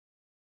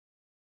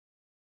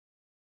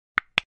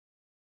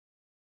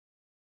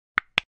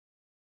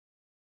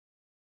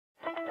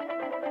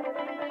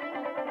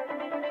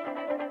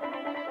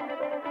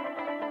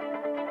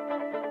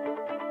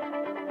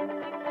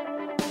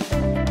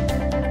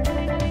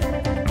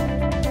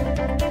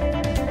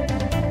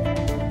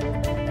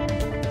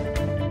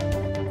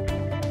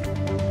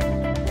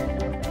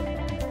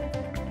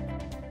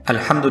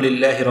الحمد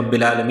لله رب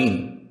العالمين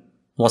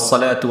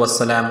والصلاة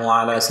والسلام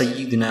على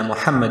سيدنا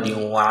محمد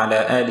وعلى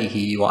آله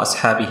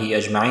وأصحابه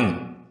أجمعين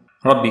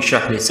رب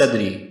اشرح لي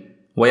صدري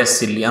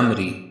ويسر لي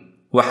أمري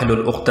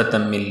واحلل عقدة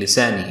من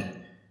لساني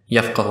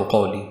يفقه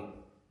قولي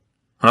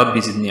رب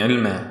زدني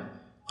علما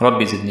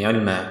رب زدني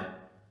علما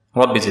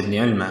رب زدني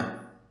علما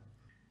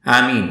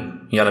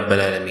آمين يا رب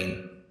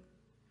العالمين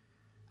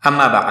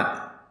أما بعد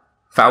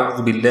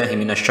فأعوذ بالله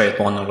من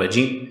الشيطان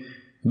الرجيم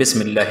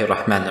بسم الله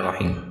الرحمن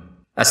الرحيم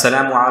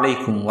Assalamu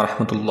alaikum wa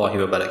rahmatullahi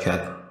wa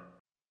barakatuh.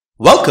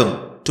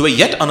 Welcome to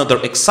yet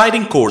another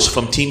exciting course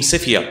from Team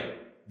CIFIA.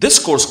 This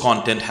course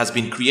content has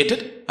been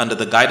created under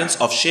the guidance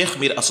of Sheikh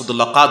Mir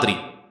Asadullah Qadri,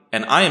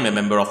 and I am a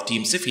member of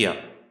Team CIFIA,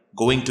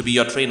 going to be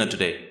your trainer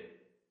today.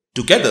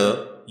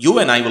 Together, you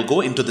and I will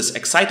go into this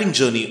exciting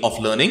journey of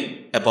learning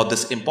about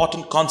this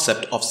important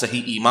concept of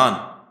Sahih Iman.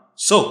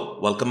 So,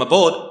 welcome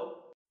aboard.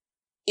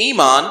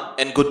 Iman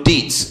and good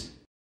deeds.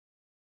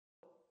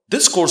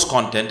 This course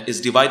content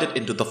is divided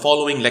into the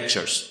following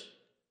lectures.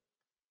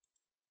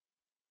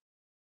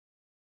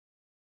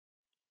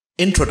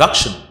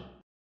 Introduction.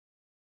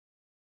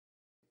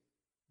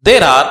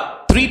 There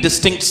are three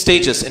distinct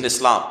stages in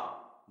Islam.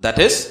 That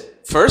is,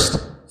 first,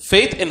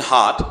 faith in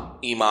heart,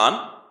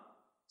 Iman.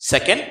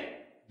 Second,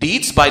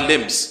 deeds by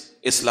limbs,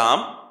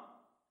 Islam.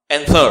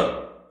 And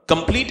third,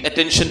 complete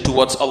attention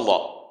towards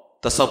Allah,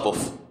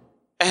 Tasawwuf,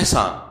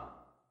 Ihsan.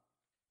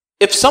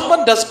 If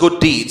someone does good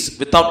deeds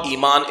without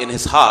Iman in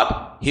his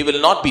heart, he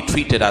will not be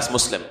treated as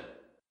Muslim.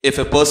 If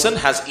a person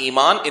has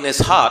Iman in his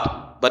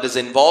heart but is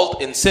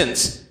involved in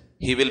sins,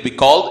 he will be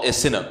called a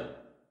sinner.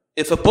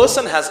 If a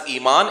person has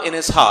Iman in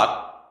his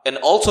heart and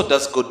also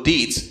does good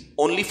deeds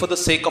only for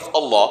the sake of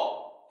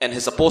Allah and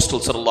His Apostle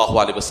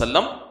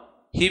ﷺ,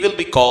 he will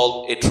be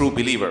called a true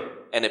believer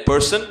and a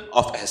person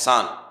of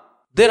Ihsan.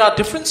 There are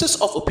differences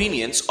of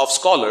opinions of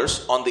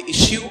scholars on the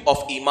issue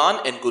of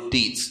Iman and good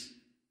deeds.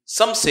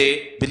 Some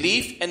say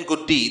belief and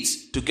good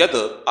deeds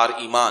together are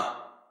Iman.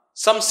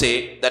 Some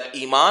say that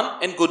Iman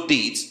and good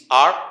deeds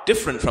are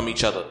different from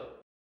each other.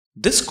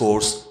 This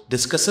course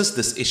discusses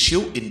this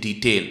issue in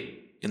detail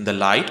in the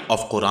light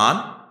of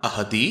Quran,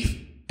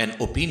 Ahadith and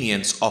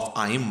opinions of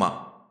Aimma.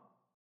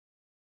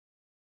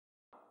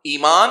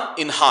 Iman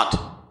in heart.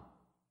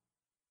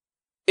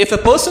 If a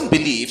person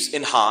believes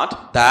in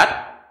heart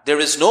that there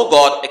is no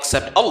God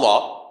except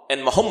Allah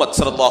and Muhammad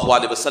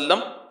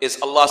ﷺ is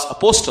Allah's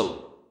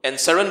apostle, and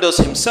surrenders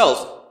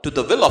himself to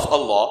the will of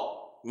Allah,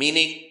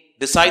 meaning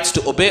decides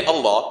to obey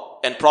Allah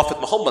and Prophet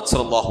Muhammad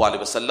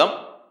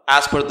ﷺ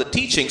as per the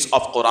teachings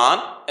of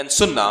Quran and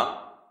Sunnah,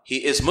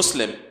 he is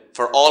Muslim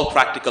for all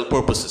practical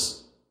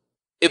purposes.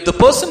 If the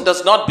person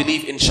does not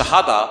believe in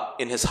Shahada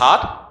in his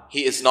heart,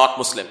 he is not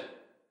Muslim.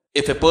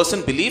 If a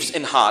person believes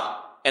in heart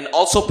and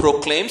also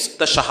proclaims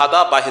the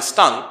Shahada by his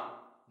tongue,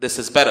 this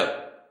is better.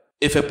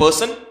 If a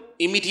person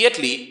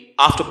immediately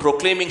after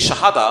proclaiming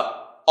Shahada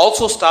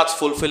also starts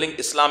fulfilling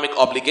Islamic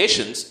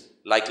obligations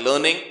like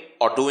learning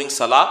or doing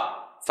salah,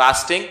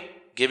 fasting,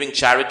 giving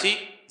charity,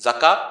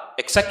 zakah,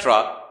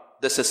 etc.,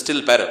 this is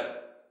still better.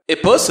 A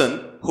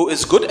person who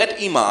is good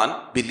at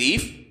Iman,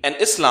 belief, and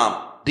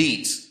Islam,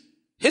 deeds.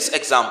 His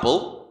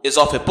example is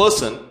of a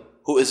person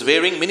who is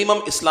wearing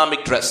minimum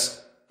Islamic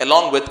dress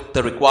along with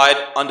the required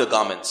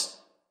undergarments.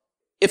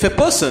 If a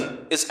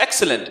person is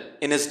excellent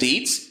in his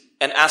deeds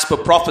and as per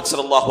Prophet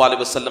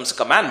ﷺ's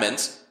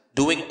commandments,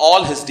 doing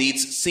all his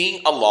deeds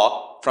seeing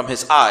Allah from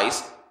his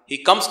eyes,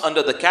 he comes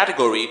under the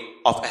category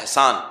of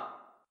Ihsan.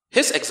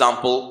 His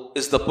example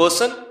is the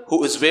person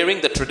who is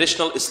wearing the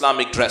traditional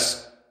Islamic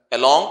dress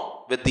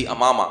along with the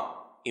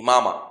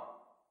imama.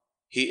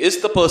 He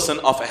is the person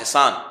of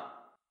Ihsan.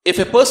 If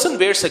a person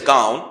wears a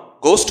gown,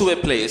 goes to a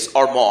place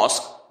or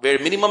mosque where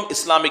minimum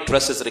Islamic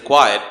dress is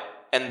required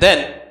and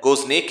then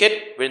goes naked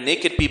where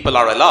naked people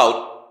are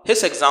allowed,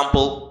 his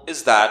example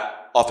is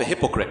that of a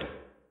hypocrite,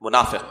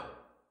 munafiq.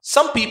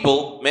 Some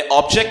people may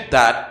object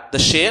that the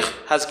Shaykh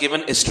has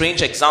given a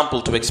strange example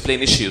to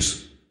explain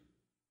issues.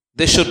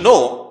 They should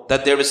know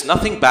that there is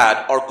nothing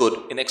bad or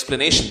good in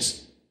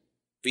explanations.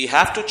 We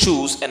have to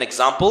choose an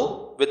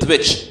example with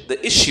which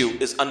the issue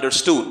is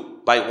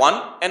understood by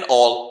one and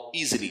all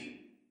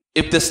easily.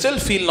 If they still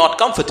feel not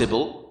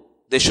comfortable,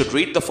 they should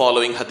read the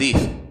following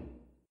hadith.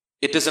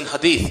 It is in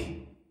hadith.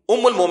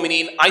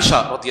 Al-Mu'mineen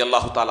Aisha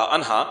radiyallahu ta'ala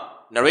anha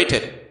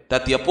narrated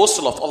that the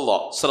Apostle of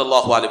Allah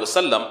sallallahu alaihi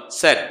wasallam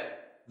said,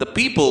 "The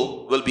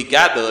people will be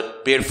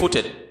gathered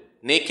barefooted,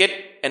 naked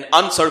and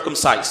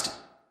uncircumcised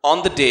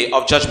on the day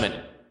of judgment."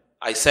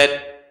 I said,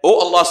 "O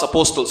Allah's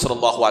Apostle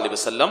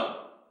ﷺ,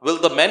 will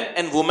the men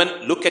and women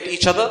look at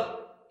each other?"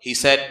 He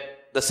said,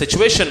 "The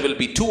situation will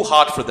be too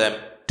hard for them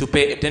to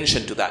pay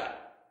attention to that."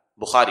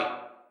 Bukhari.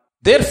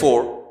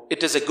 Therefore,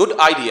 it is a good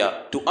idea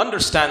to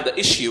understand the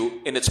issue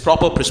in its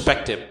proper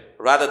perspective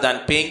rather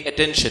than paying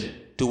attention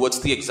towards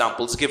the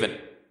examples given.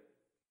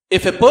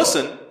 If a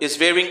person is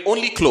wearing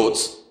only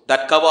clothes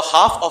that cover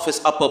half of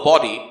his upper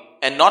body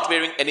and not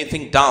wearing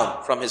anything down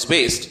from his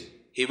waist,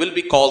 he will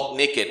be called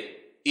naked,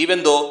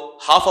 even though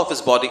half of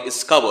his body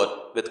is covered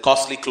with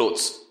costly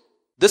clothes.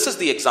 This is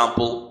the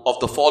example of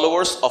the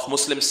followers of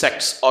Muslim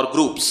sects or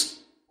groups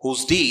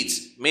whose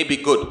deeds may be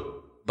good,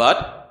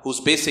 but whose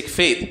basic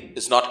faith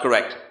is not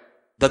correct.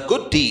 The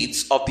good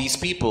deeds of these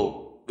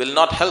people will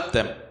not help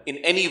them in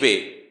any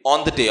way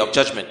on the day of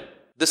judgment.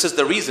 This is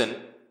the reason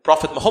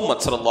Prophet Muhammad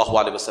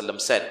ﷺ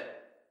said,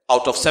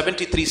 out of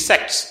 73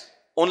 sects,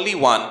 only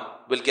one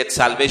will get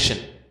salvation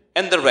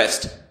and the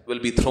rest will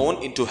be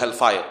thrown into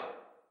hellfire.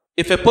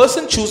 If a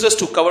person chooses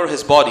to cover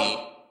his body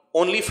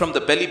only from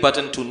the belly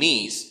button to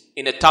knees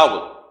in a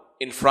towel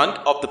in front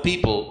of the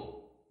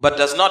people, but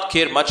does not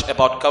care much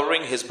about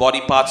covering his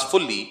body parts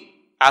fully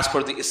as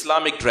per the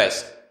Islamic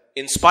dress,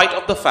 in spite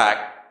of the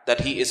fact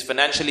that he is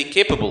financially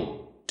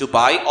capable to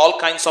buy all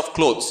kinds of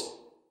clothes,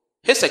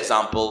 his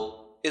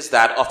example is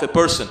that of a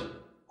person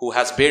who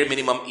has bare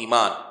minimum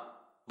Iman,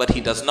 but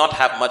he does not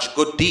have much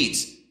good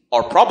deeds,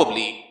 or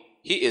probably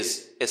he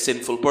is a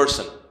sinful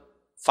person,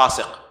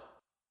 fasiq.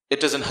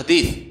 It is in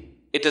hadith.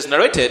 It is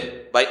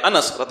narrated by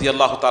Anas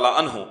radiyallahu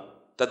ta'ala anhu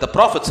that the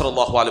Prophet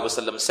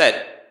ﷺ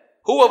said,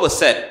 whoever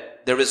said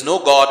there is no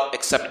God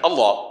except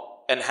Allah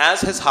and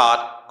has his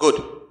heart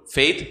good,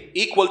 faith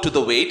equal to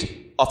the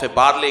weight of a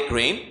barley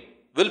grain,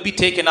 will be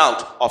taken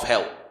out of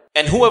hell.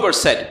 And whoever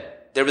said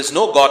there is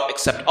no God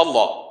except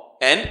Allah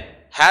and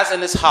has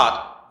in his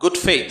heart good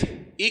faith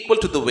equal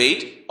to the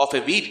weight of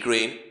a wheat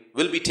grain,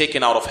 will be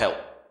taken out of hell.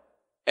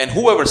 And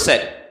whoever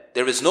said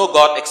there is no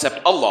God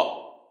except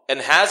Allah and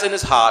has in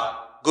his heart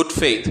good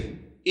faith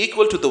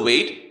equal to the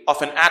weight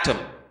of an atom,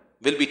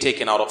 will be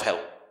taken out of hell.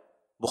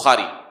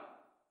 Bukhari.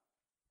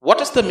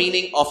 What is the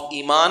meaning of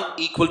Iman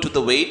equal to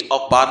the weight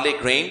of barley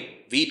grain,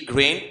 wheat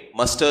grain,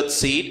 mustard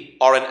seed,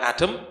 or an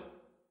atom?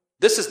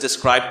 This is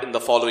described in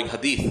the following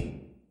hadith.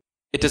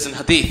 It is in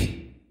hadith.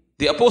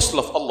 The Apostle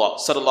of Allah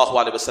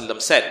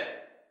ﷺ said,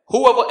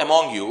 whoever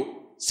among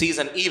you sees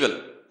an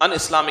evil,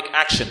 un-Islamic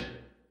action,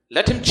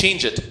 let him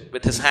change it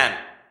with his hand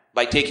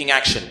by taking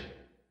action.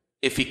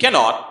 If he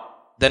cannot,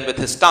 then with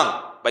his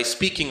tongue by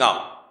speaking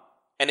out.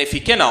 And if he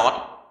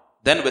cannot,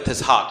 then with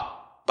his heart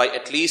by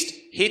at least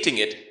hating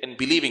it and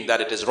believing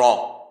that it is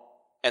wrong.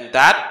 And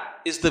that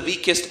is the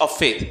weakest of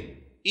faith,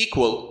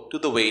 equal to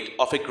the weight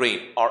of a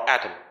grain or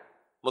atom.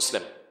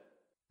 Muslim.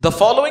 The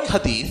following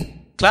hadith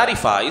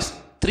clarifies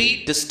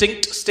 3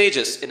 distinct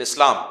stages in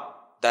Islam.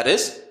 That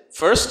is,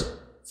 first,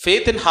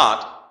 faith in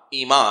heart,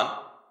 Iman.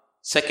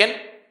 Second,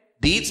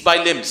 deeds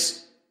by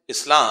limbs,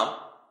 Islam.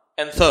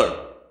 And third,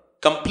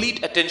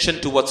 complete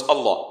attention towards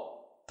Allah,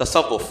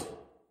 tasawwuf,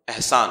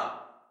 ihsan.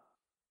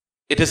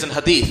 It is in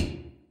hadith.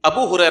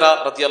 Abu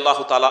Huraira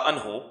radiyallahu ta'ala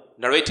anhu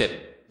narrated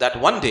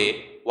that one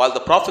day while the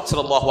Prophet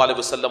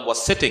ﷺ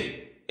was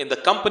sitting in the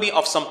company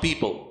of some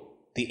people,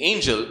 the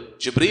angel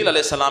Jibreel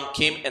alayhi salam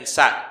came and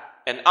sat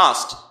and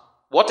asked,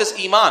 what is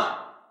Iman?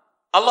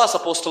 Allah's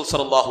Apostle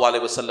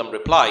ﷺ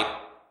replied,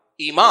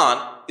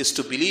 Iman is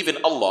to believe in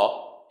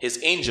Allah, His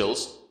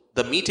angels,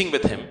 the meeting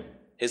with Him,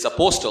 His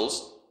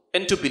apostles,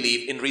 and to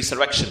believe in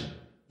resurrection.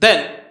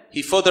 Then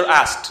he further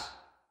asked,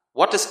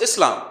 what is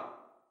Islam?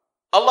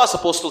 Allah's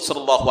Apostle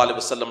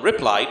ﷺ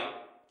replied,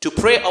 to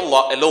pray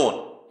Allah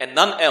alone and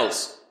none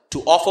else,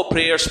 to offer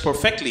prayers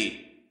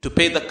perfectly, to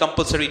pay the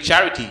compulsory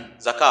charity,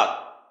 zakat,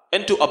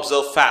 and to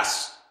observe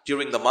fasts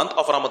during the month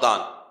of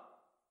Ramadan.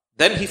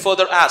 Then he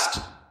further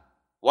asked,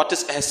 what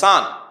is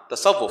ihsan,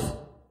 tasawwuf?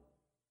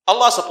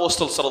 Allah's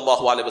Apostle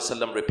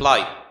ﷺ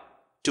replied,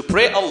 to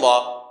pray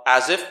Allah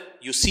as if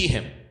you see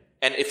Him,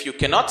 and if you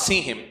cannot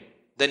see Him,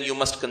 then you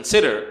must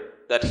consider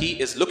that He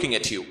is looking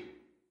at you.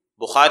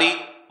 Bukhari,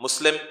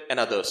 Muslim, and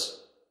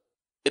others.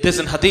 It is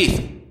in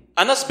hadith.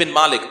 Anas bin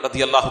Malik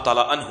radiyallahu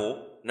ta'ala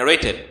anhu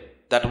narrated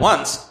that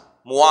once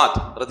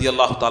Muad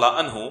radiyallahu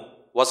ta'ala anhu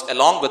was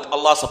along with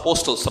Allah's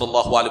Apostle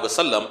sallallahu alaihi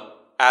wasallam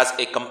as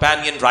a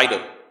companion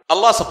rider.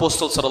 Allah's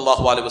Apostle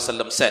sallallahu alaihi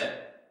wasallam said,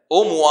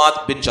 O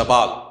Muad bin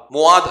Jabal.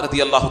 Muad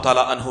radiyallahu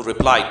ta'ala anhu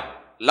replied,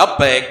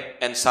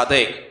 Labbaik and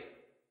Sadiq.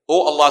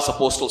 O Allah's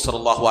Apostle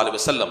sallallahu alaihi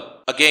wasallam.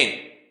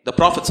 Again, the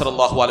Prophet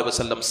sallallahu alaihi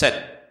wasallam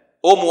said,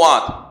 O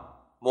Muad.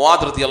 Muad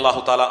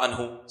radiyallahu ta'ala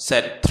anhu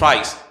said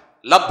thrice,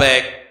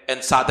 Labbaik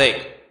and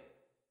Sadiq.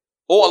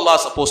 O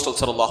Allah's Apostle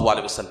sallallahu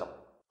alaihi wasallam.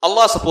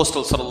 Allah's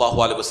Apostle sallallahu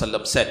alaihi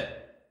wasallam said,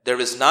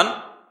 there is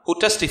none who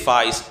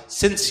testifies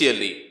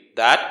sincerely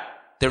that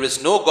there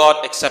is no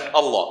God except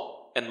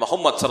Allah, and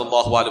Muhammad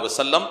sallallahu alaihi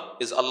wasallam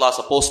is Allah's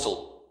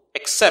apostle,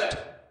 except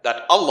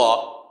that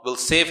Allah will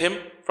save him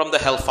from the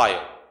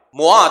hellfire.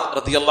 Muad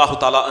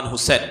radiyallahu ta'ala anhu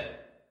said,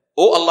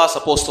 O Allah's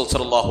Apostle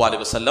sallallahu alaihi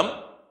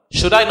wasallam,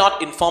 should I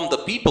not inform the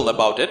people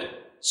about it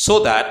so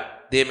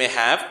that they may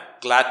have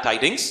glad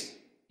tidings?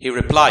 He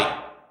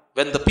replied,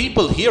 when the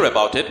people hear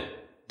about it,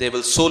 they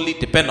will solely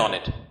depend on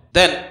it.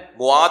 Then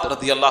Muad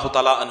radiyallahu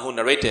ta'ala anhu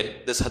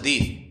narrated this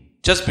hadith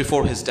just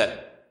before his death,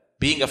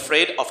 being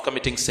afraid of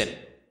committing sin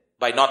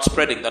by not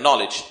spreading the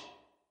knowledge.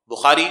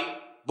 Bukhari,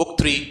 Book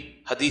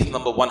 3, Hadith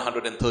number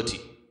 130.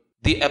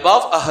 The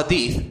above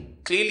hadith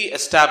clearly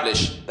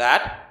establish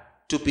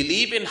that to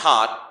believe in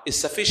heart is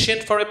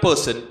sufficient for a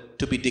person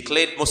to be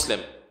declared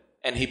Muslim,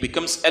 and he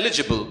becomes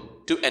eligible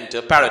to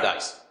enter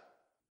paradise.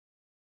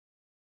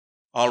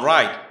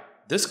 Alright,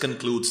 this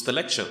concludes the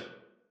lecture.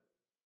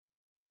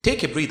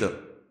 Take a breather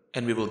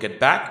and we will get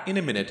back in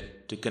a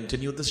minute to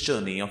continue this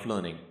journey of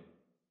learning.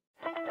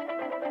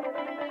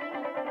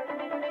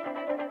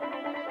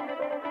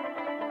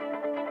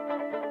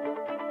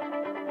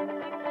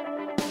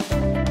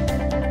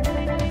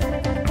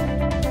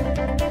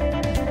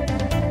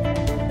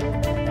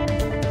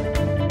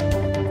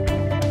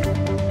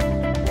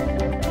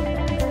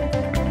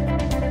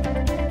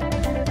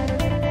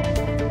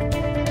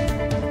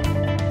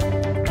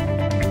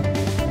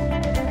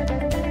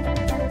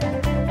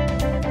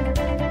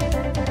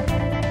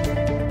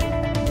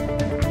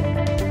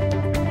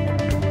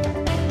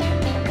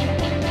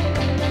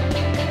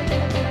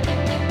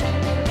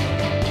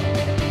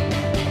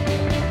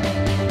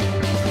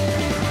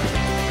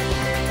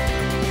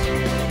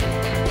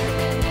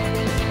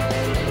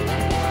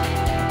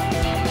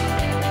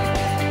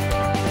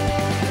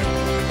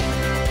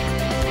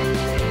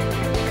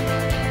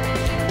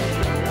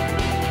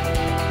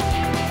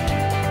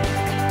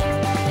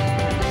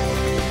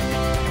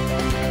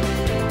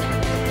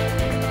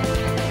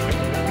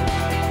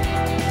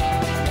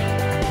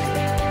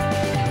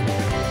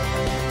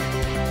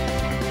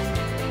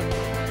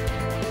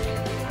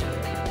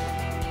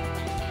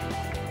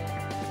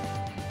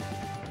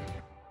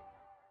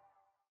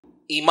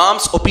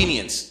 Imam's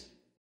opinions.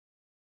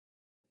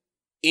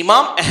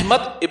 Imam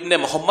Ahmad ibn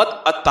Muhammad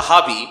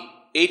at-Tahawi,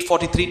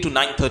 843 to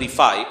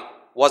 935,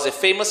 was a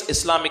famous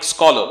Islamic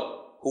scholar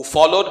who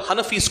followed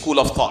Hanafi school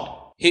of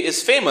thought. He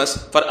is famous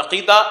for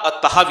Aqidah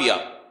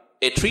at-Tahawiyah,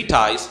 a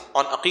treatise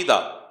on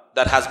Aqidah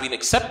that has been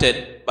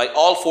accepted by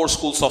all four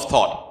schools of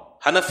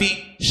thought: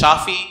 Hanafi,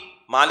 Shafi,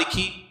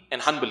 Maliki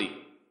and Hanbali.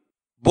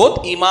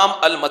 Both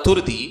Imam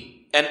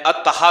al-Maturidi and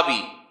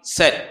at-Tahawi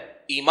said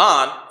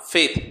Iman,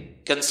 faith,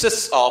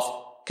 consists of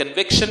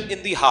conviction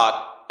in the heart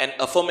and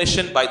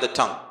affirmation by the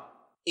tongue.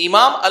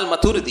 Imam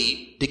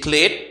al-Maturidi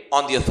declared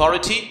on the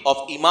authority of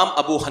Imam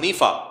Abu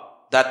Hanifa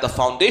that the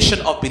foundation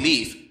of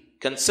belief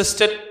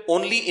consisted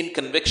only in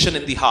conviction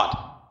in the heart.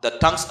 The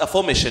tongue's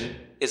affirmation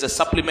is a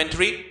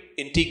supplementary,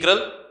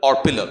 integral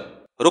or pillar,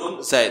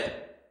 Rukn Zaid.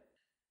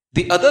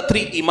 The other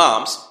three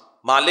Imams,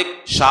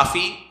 Malik,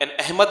 Shafi and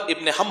Ahmad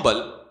ibn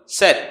Hanbal,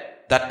 said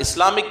that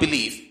Islamic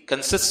belief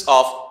consists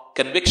of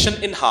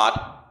conviction in heart,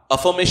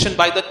 affirmation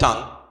by the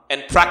tongue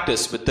and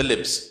practice with the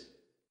limbs.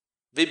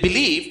 We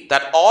believe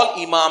that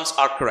all Imams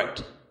are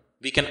correct.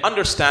 We can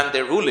understand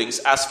their rulings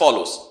as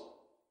follows.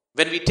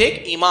 When we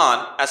take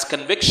Iman as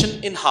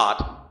conviction in heart,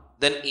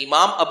 then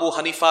Imam Abu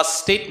Hanifa's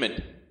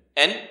statement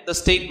and the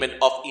statement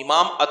of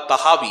Imam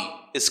at-Tahawi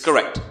is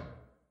correct.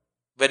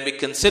 When we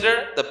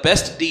consider the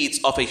best deeds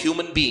of a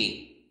human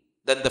being,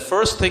 then the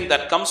first thing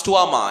that comes to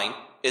our mind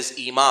is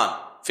Iman,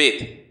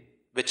 faith,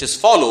 which is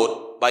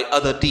followed by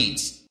other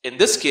deeds. In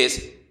this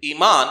case,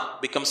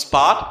 Iman becomes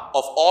part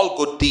of all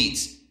good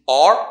deeds,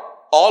 or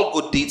all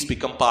good deeds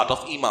become part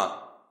of Iman.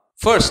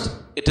 First,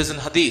 it is in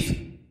Hadith.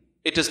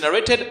 It is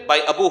narrated by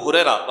Abu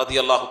Huraira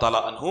radiyallahu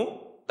ta'ala anhu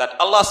that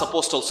Allah's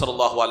Apostle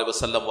sallallahu alaihi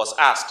wasallam was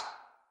asked,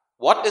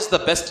 "What is the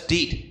best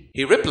deed?"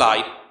 He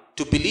replied,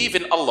 "To believe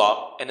in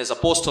Allah and His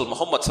Apostle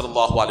Muhammad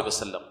sallallahu alaihi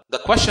wasallam." The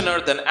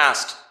questioner then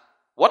asked,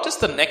 "What is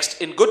the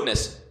next in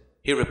goodness?"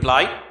 He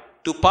replied,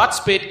 "To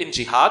participate in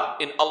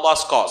jihad in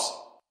Allah's cause."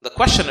 The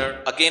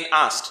questioner again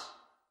asked,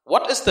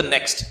 "What is the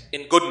next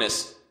in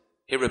goodness?"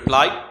 He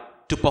replied,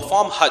 "To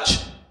perform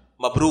Hajj,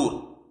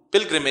 Mabrur,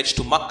 pilgrimage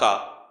to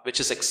Makkah, which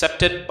is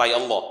accepted by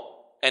Allah,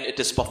 and it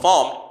is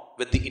performed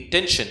with the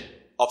intention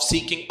of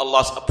seeking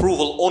Allah's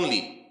approval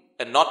only,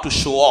 and not to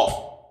show off,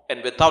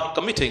 and without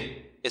committing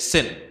a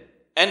sin,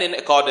 and in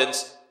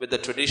accordance with the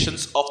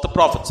traditions of the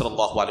Prophet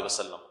sallallahu alaihi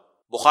wasallam."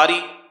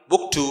 Bukhari,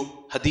 Book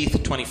 2,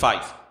 Hadith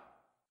 25.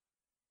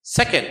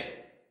 Second,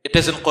 it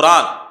is in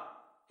Quran.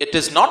 It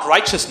is not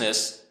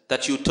righteousness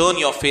that you turn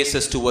your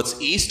faces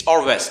towards east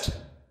or west,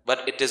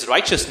 but it is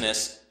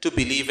righteousness to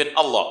believe in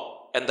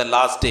Allah and the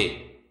last day,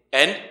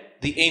 and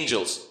the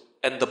angels,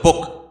 and the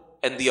book,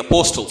 and the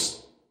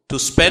apostles, to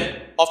spend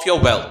of your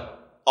wealth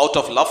out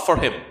of love for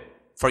Him,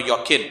 for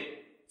your kin,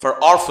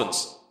 for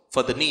orphans,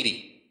 for the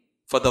needy,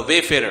 for the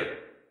wayfarer,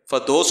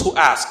 for those who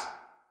ask,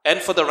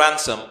 and for the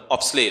ransom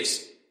of slaves,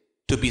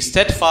 to be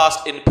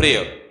steadfast in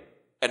prayer,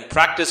 and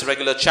practice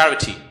regular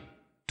charity,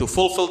 to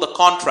fulfill the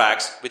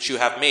contracts which you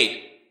have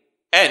made,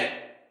 and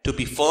to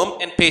be firm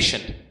and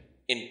patient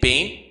in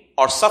pain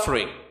or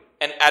suffering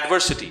and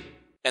adversity,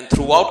 and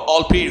throughout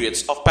all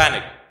periods of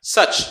panic.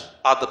 Such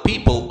are the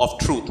people of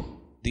truth,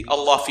 the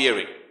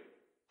Allah-fearing.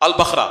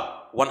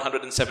 Al-Baqarah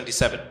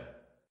 177.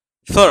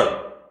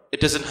 Third,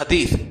 it is in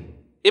Hadith.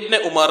 Ibn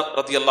Umar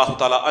radiyallahu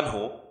ta'ala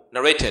anhu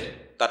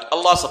narrated that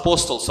Allah's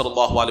Apostle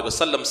sallallahu alaihi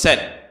wasallam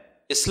said,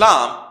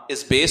 Islam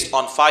is based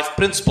on 5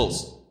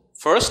 principles.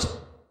 First,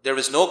 there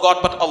is no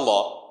God but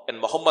Allah, and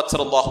Muhammad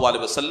sallallahu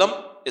alaihi wasallam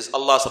is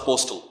Allah's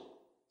apostle.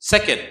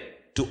 Second,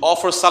 to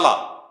offer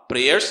salah,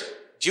 prayers,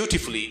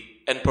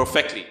 dutifully and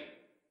perfectly.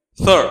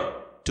 Third,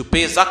 to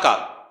pay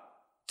zakat.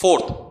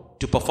 Fourth,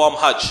 to perform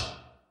hajj.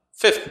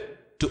 Fifth,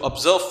 to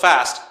observe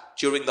fast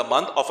during the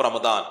month of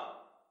Ramadan.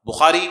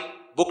 Bukhari,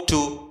 Book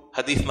 2,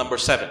 Hadith number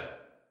 7.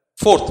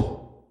 Fourth,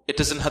 it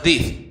is in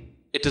Hadith.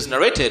 It is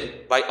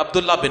narrated by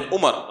Abdullah bin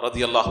Umar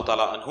radiyallahu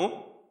ta'ala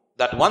anhu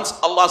that once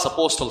Allah's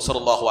Apostle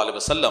sallallahu alaihi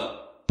wasallam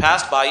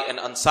passed by an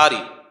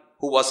Ansari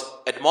who was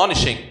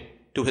admonishing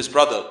to his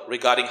brother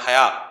regarding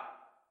haya.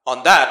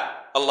 On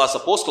that, Allah's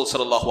Apostle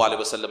sallallahu alaihi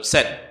wasallam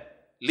said,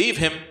 "Leave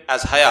him,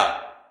 as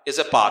haya is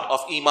a part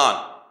of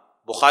Iman."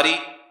 Bukhari,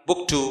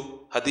 Book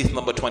 2, Hadith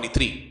number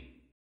 23.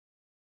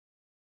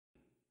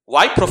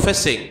 Why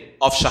professing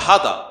of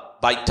Shahada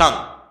by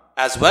tongue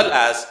as well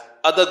as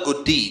other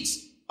good deeds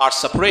are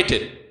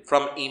separated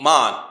from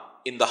Iman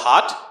in the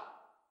heart?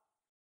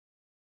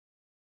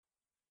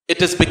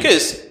 It is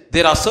because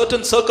there are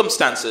certain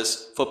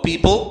circumstances for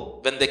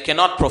people when they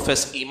cannot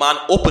profess Iman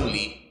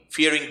openly,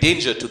 fearing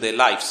danger to their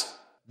lives.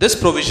 This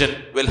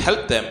provision will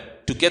help them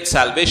to get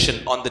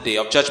salvation on the Day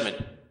of Judgment.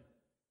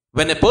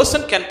 When a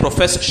person can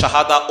profess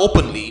Shahada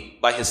openly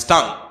by his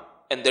tongue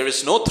and there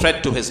is no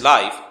threat to his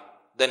life,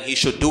 then he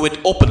should do it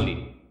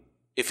openly.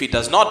 If he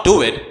does not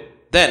do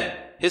it, then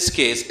his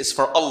case is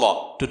for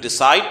Allah to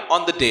decide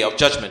on the Day of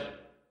Judgment.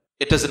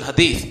 It is in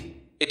Hadith.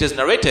 It is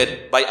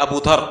narrated by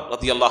Abu Dhar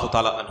radiyallahu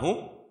ta'ala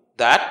anhu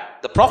that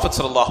the Prophet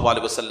sallallahu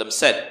alaihi wasallam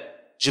said,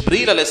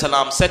 Jibreel alayhi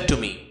salam said to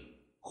me,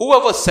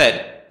 "Whoever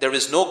said there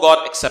is no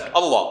God except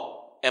Allah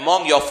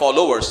among your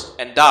followers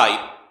and died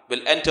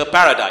will enter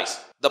paradise."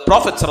 The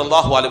Prophet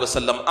sallallahu alaihi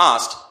wasallam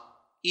asked,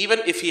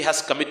 "Even if he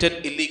has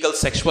committed illegal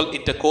sexual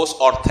intercourse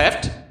or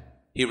theft?"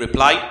 He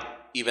replied,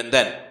 "Even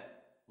then."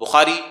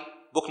 Bukhari,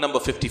 book number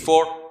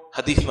 54,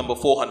 hadith number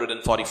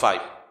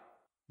 445.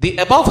 The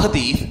above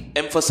hadith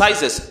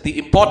emphasizes the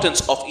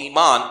importance of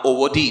Iman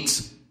over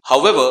deeds.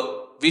 However,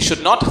 we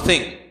should not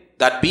think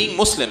that being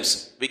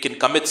Muslims we can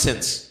commit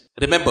sins.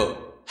 Remember,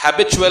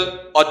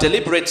 habitual or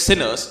deliberate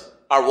sinners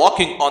are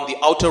walking on the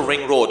outer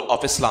ring road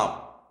of Islam,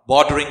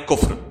 bordering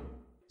kufr.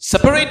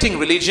 Separating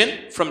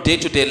religion from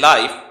day-to-day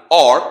life,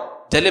 or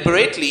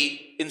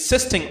deliberately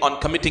insisting on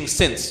committing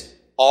sins,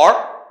 or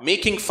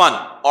making fun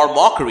or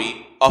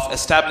mockery of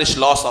established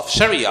laws of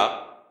Sharia,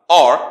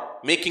 or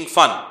making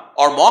fun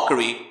or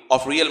mockery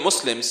of real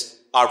Muslims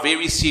are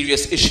very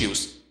serious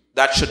issues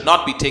that should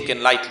not be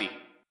taken lightly.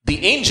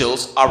 The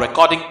angels are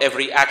recording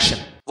every action.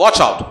 Watch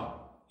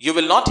out. You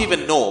will not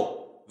even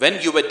know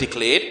when you were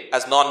declared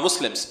as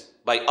non-Muslims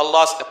by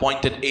Allah's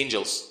appointed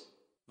angels.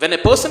 When a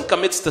person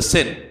commits the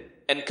sin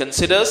and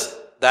considers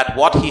that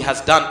what he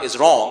has done is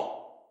wrong,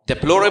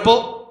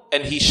 deplorable,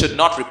 and he should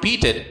not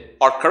repeat it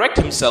or correct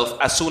himself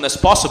as soon as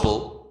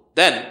possible,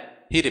 then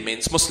he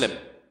remains Muslim.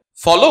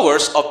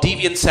 Followers of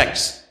deviant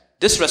sects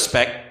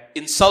disrespect,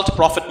 insult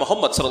Prophet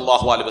Muhammad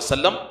sallallahu alaihi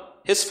wasallam,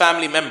 his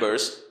family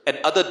members, and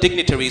other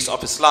dignitaries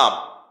of Islam,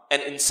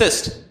 and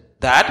insist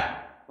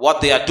that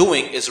what they are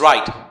doing is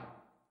right.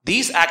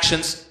 These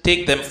actions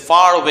take them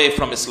far away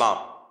from Islam.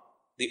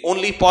 The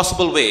only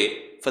possible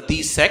way for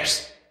these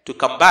sects to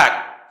come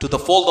back to the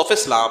fold of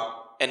Islam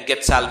and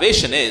get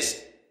salvation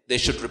is they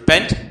should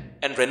repent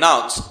and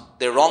renounce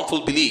their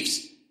wrongful beliefs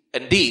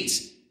and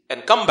deeds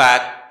and come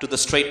back to the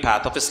straight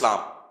path of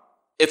Islam.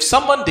 If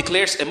someone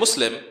declares a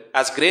Muslim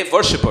as grave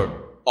worshipper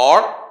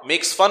or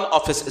makes fun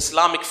of his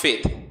Islamic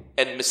faith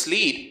and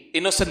mislead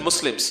innocent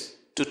Muslims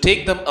to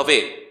take them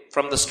away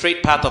from the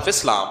straight path of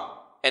Islam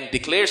and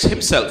declares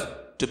himself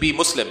to be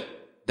Muslim,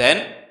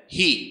 then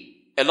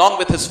he, along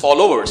with his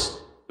followers,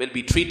 will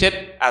be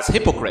treated as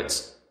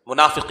hypocrites,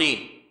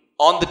 munafiqeen,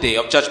 on the Day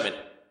of Judgment.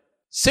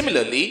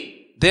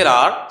 Similarly, there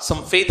are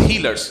some faith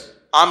healers,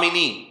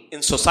 aminin,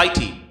 in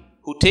society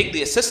who take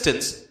the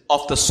assistance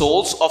of the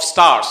souls of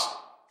stars,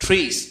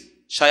 trees,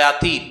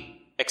 shayateen,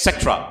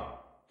 etc.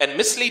 and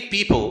mislead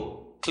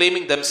people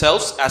claiming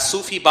themselves as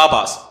Sufi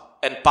Babas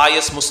and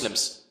pious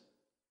Muslims.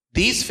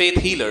 These faith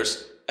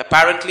healers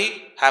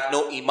apparently have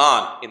no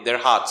Iman in their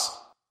hearts.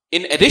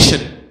 In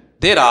addition,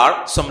 there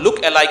are some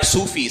look-alike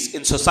Sufis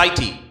in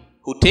society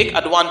who take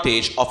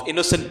advantage of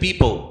innocent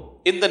people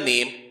in the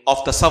name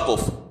of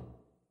tasawwuf.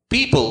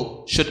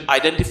 People should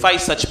identify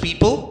such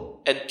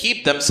people and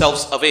keep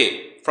themselves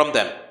away from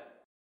them.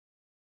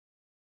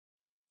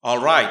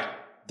 Alright,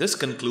 this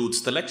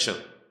concludes the lecture.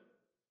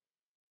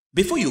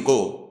 Before you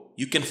go,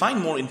 you can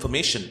find more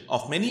information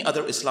of many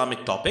other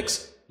Islamic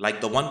topics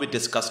like the one we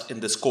discussed in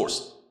this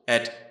course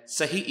at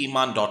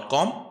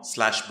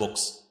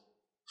sahiiman.com/books.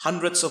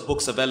 Hundreds of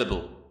books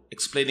available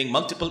explaining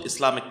multiple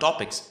Islamic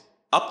topics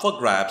up for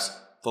grabs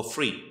for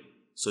free.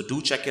 So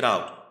do check it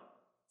out.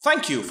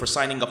 Thank you for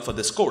signing up for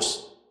this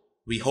course.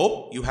 We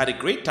hope you had a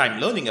great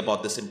time learning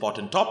about this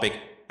important topic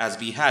as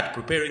we had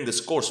preparing this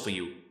course for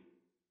you.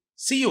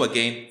 See you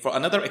again for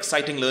another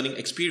exciting learning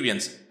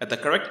experience at the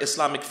Correct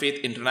Islamic Faith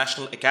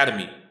International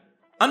Academy.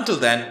 Until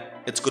then,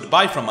 it's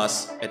goodbye from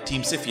us at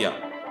Team CIFIA.